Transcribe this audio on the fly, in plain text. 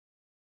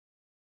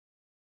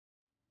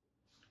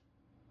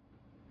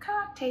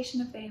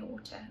Coarctation of the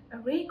aorta, a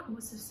rare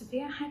cause of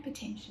severe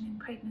hypertension in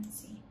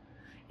pregnancy.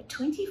 A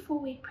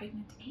 24-week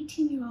pregnant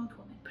 18-year-old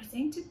woman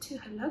presented to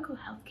her local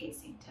healthcare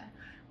center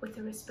with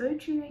a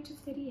respiratory rate of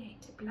 38,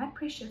 a blood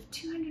pressure of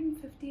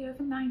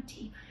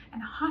 250/90,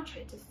 and a heart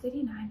rate of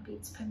 39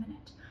 beats per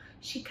minute.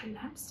 She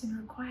collapsed and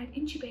required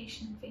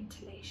intubation and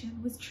ventilation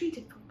and was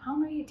treated for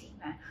pulmonary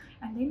edema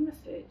and then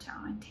referred to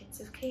our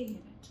intensive care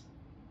unit.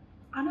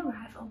 On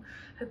arrival,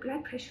 her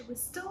blood pressure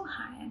was still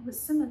high and was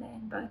similar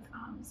in both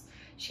arms.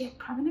 She had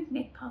prominent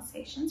neck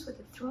pulsations with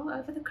a thrill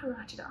over the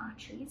carotid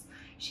arteries.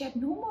 She had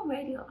normal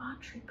radial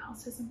artery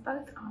pulses in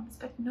both arms,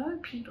 but no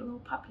pedal or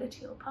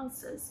popliteal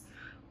pulses.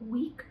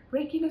 Weak,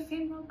 regular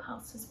femoral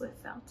pulses were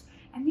felt,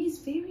 and these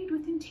varied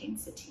with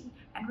intensity,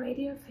 and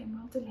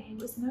radiofemoral delay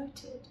was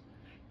noted.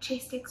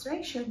 Chest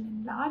X-ray showed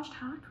an enlarged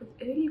heart with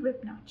early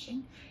rib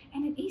notching,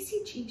 and an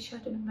ECG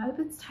showed an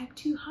Immobitz's type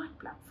 2 heart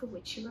block for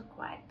which she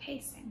required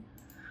pacing.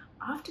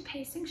 After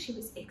pacing, she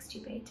was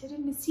extubated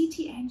and a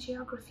CT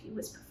angiography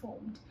was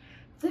performed.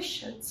 This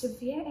showed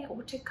severe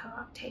aortic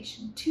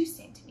coarctation 2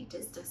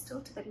 centimeters distal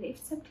to the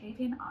left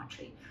subclavian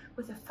artery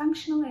with a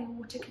functional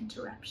aortic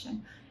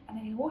interruption and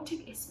an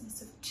aortic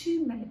isthmus of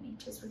 2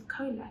 millimeters with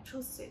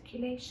collateral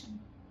circulation.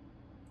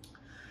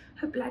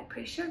 Her blood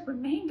pressure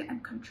remained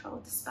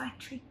uncontrolled despite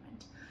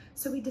treatment,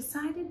 so we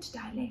decided to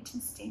dilate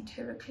and stent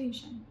her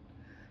occlusion.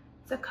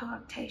 The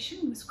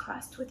coarctation was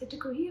crossed with a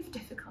degree of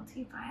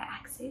difficulty via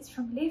access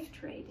from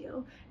left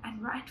radial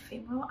and right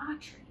femoral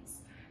arteries.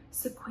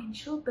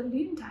 Sequential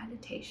balloon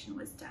dilatation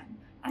was done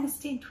and a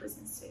stent was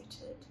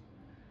inserted.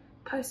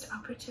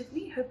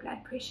 Post-operatively, her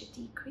blood pressure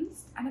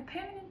decreased and a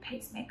permanent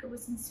pacemaker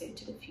was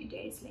inserted a few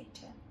days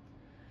later.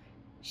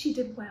 She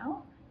did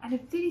well and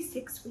at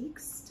 36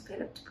 weeks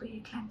developed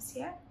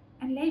preeclampsia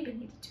and labor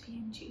needed to be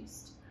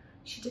induced.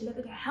 She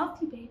delivered a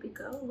healthy baby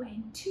girl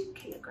weighing 2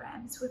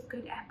 kilograms with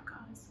good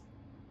APGARs.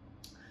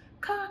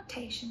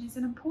 Coarctation is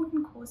an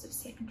important cause of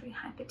secondary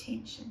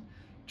hypertension.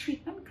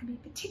 Treatment can be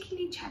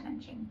particularly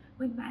challenging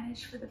when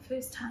managed for the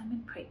first time in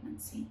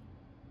pregnancy.